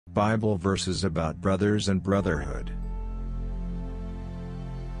Bible verses about brothers and brotherhood.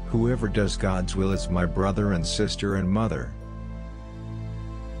 Whoever does God's will is my brother and sister and mother.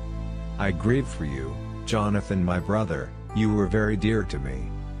 I grieve for you, Jonathan my brother, you were very dear to me.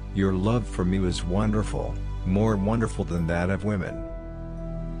 Your love for me was wonderful, more wonderful than that of women.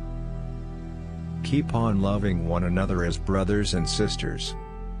 Keep on loving one another as brothers and sisters.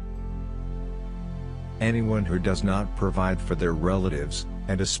 Anyone who does not provide for their relatives,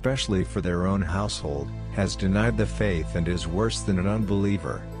 and especially for their own household, has denied the faith and is worse than an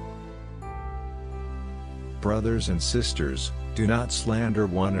unbeliever. Brothers and sisters, do not slander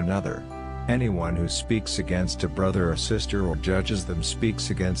one another. Anyone who speaks against a brother or sister or judges them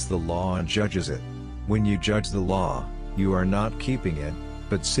speaks against the law and judges it. When you judge the law, you are not keeping it,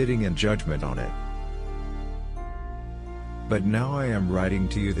 but sitting in judgment on it. But now I am writing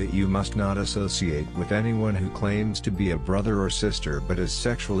to you that you must not associate with anyone who claims to be a brother or sister but is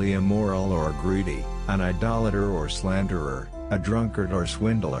sexually immoral or greedy, an idolater or slanderer, a drunkard or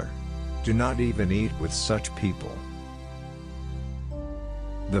swindler. Do not even eat with such people.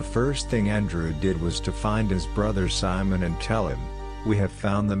 The first thing Andrew did was to find his brother Simon and tell him, "We have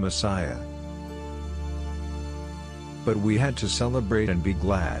found the Messiah." But we had to celebrate and be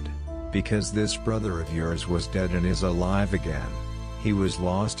glad, because this brother of yours was dead and is alive again. He was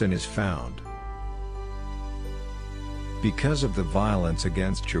lost and is found. Because of the violence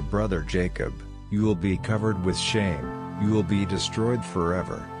against your brother Jacob, you will be covered with shame, you will be destroyed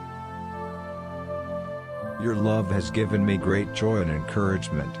forever. Your love has given me great joy and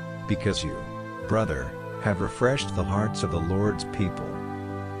encouragement, because you, brother, have refreshed the hearts of the Lord's people.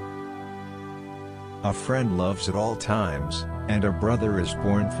 A friend loves at all times, and a brother is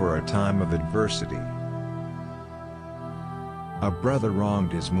born for a time of adversity. A brother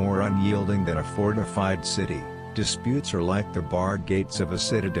wronged is more unyielding than a fortified city, disputes are like the barred gates of a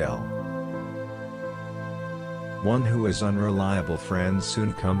citadel. One who has unreliable friends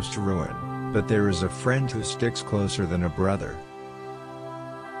soon comes to ruin, but there is a friend who sticks closer than a brother.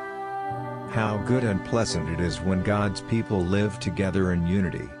 How good and pleasant it is when God's people live together in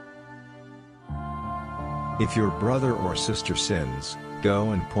unity. If your brother or sister sins,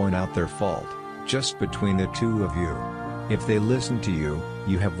 go and point out their fault, just between the two of you. If they listen to you,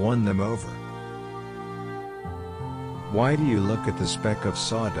 you have won them over. Why do you look at the speck of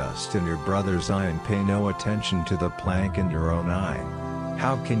sawdust in your brother's eye and pay no attention to the plank in your own eye?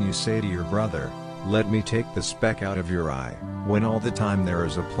 How can you say to your brother, "Let me take the speck out of your eye," when all the time there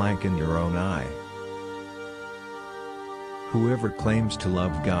is a plank in your own eye? Whoever claims to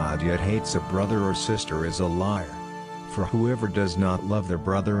love God yet hates a brother or sister is a liar. For whoever does not love their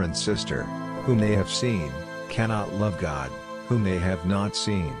brother and sister, whom they have seen, cannot love God, whom they have not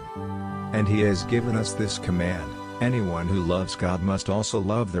seen. And He has given us this command: anyone who loves God must also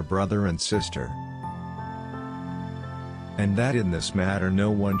love their brother and sister. And that in this matter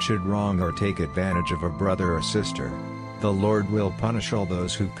no one should wrong or take advantage of a brother or sister. The Lord will punish all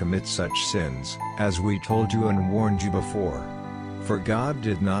those who commit such sins, as we told you and warned you before. For God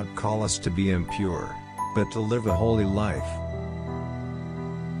did not call us to be impure, but to live a holy life.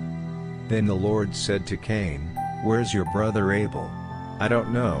 Then the Lord said to Cain, "Where's your brother Abel?" "I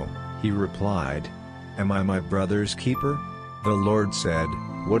don't know," he replied. "Am I my brother's keeper?" The Lord said,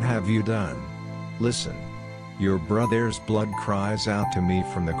 "What have you done? Listen. Your brother's blood cries out to me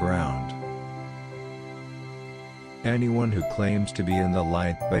from the ground. Anyone who claims to be in the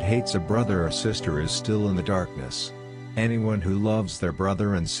light but hates a brother or sister is still in the darkness. Anyone who loves their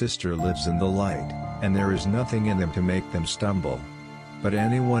brother and sister lives in the light, and there is nothing in them to make them stumble. But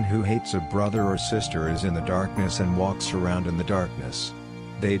anyone who hates a brother or sister is in the darkness and walks around in the darkness.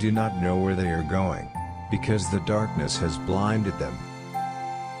 They do not know where they are going, because the darkness has blinded them.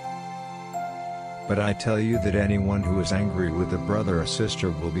 But I tell you that anyone who is angry with a brother or sister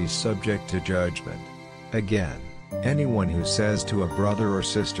will be subject to judgment. Again, anyone who says to a brother or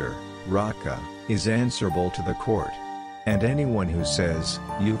sister, "Raka," is answerable to the court. And anyone who says,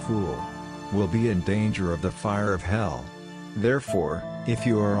 "You fool," will be in danger of the fire of hell. Therefore, if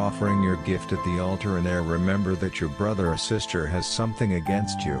you are offering your gift at the altar and there remember that your brother or sister has something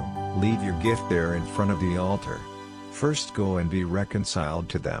against you, leave your gift there in front of the altar. First go and be reconciled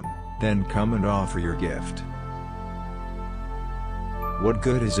to them, then come and offer your gift. What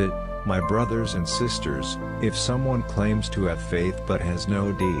good is it, my brothers and sisters, if someone claims to have faith but has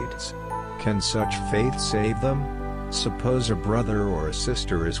no deeds? Can such faith save them? Suppose a brother or a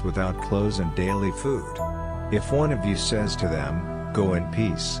sister is without clothes and daily food. If one of you says to them, "Go in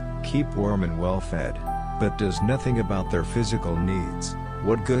peace, keep warm and well fed," but does nothing about their physical needs,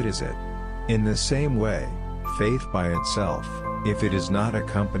 what good is it? In the same way, faith by itself, if it is not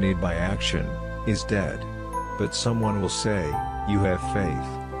accompanied by action, is dead. But someone will say, "You have faith,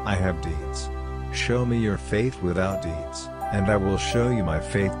 I have deeds. Show me your faith without deeds, and I will show you my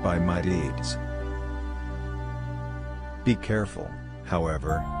faith by my deeds." Be careful,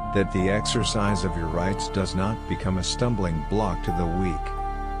 however, that the exercise of your rights does not become a stumbling block to the weak.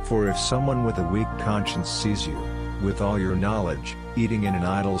 For if someone with a weak conscience sees you, with all your knowledge, eating in an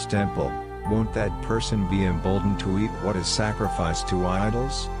idol's temple, won't that person be emboldened to eat what is sacrificed to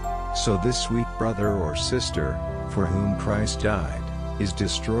idols? So this weak brother or sister, for whom Christ died, is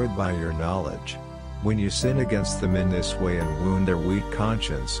destroyed by your knowledge. When you sin against them in this way and wound their weak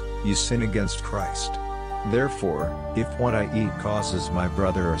conscience, you sin against Christ. Therefore, if what I eat causes my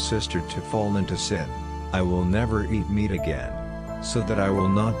brother or sister to fall into sin, I will never eat meat again, so that I will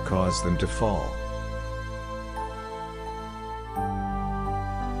not cause them to fall.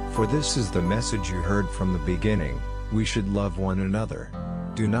 For this is the message you heard from the beginning, we should love one another.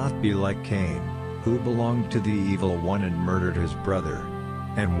 Do not be like Cain, who belonged to the evil one and murdered his brother.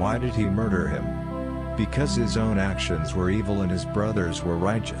 And why did he murder him? Because his own actions were evil and his brother's were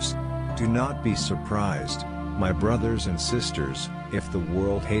righteous. Do not be surprised, my brothers and sisters, if the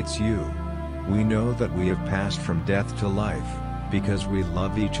world hates you. We know that we have passed from death to life, because we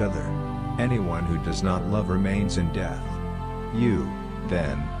love each other. Anyone who does not love remains in death. You,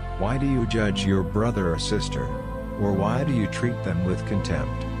 then, why do you judge your brother or sister? Or why do you treat them with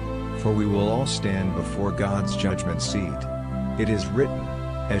contempt? For we will all stand before God's judgment seat. It is written,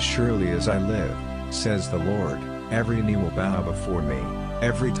 "As surely as I live, says the Lord, every knee will bow before me,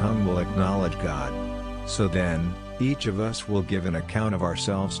 every tongue will acknowledge God." So then, each of us will give an account of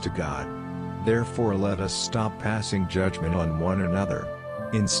ourselves to God. Therefore let us stop passing judgment on one another.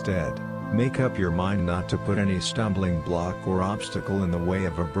 Instead, make up your mind not to put any stumbling block or obstacle in the way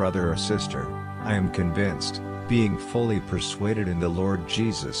of a brother or sister. I am convinced, being fully persuaded in the Lord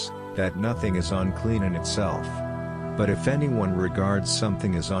Jesus, that nothing is unclean in itself. But if anyone regards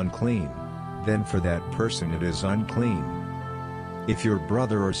something as unclean, then for that person it is unclean. If your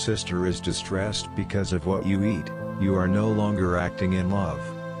brother or sister is distressed because of what you eat, you are no longer acting in love.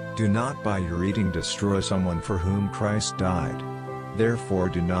 Do not by your eating destroy someone for whom Christ died. Therefore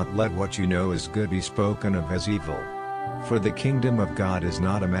do not let what you know is good be spoken of as evil. For the kingdom of God is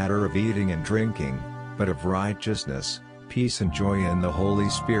not a matter of eating and drinking, but of righteousness, peace and joy in the Holy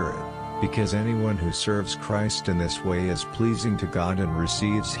Spirit, because anyone who serves Christ in this way is pleasing to God and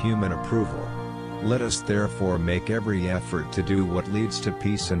receives human approval. Let us therefore make every effort to do what leads to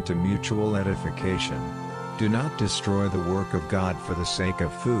peace and to mutual edification. Do not destroy the work of God for the sake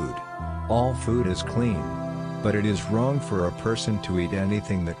of food. All food is clean. But it is wrong for a person to eat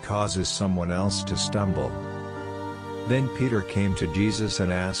anything that causes someone else to stumble. Then Peter came to Jesus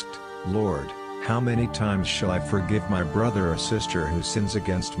and asked, "Lord, how many times shall I forgive my brother or sister who sins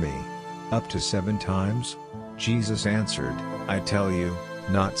against me? Up to 7 times?" Jesus answered, "I tell you,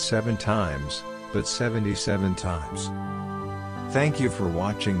 not 7 times, but 77 times." Thank you for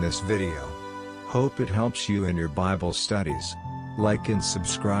watching this video. Hope it helps you in your Bible studies. Like and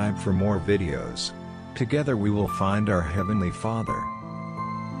subscribe for more videos. Together we will find our Heavenly Father.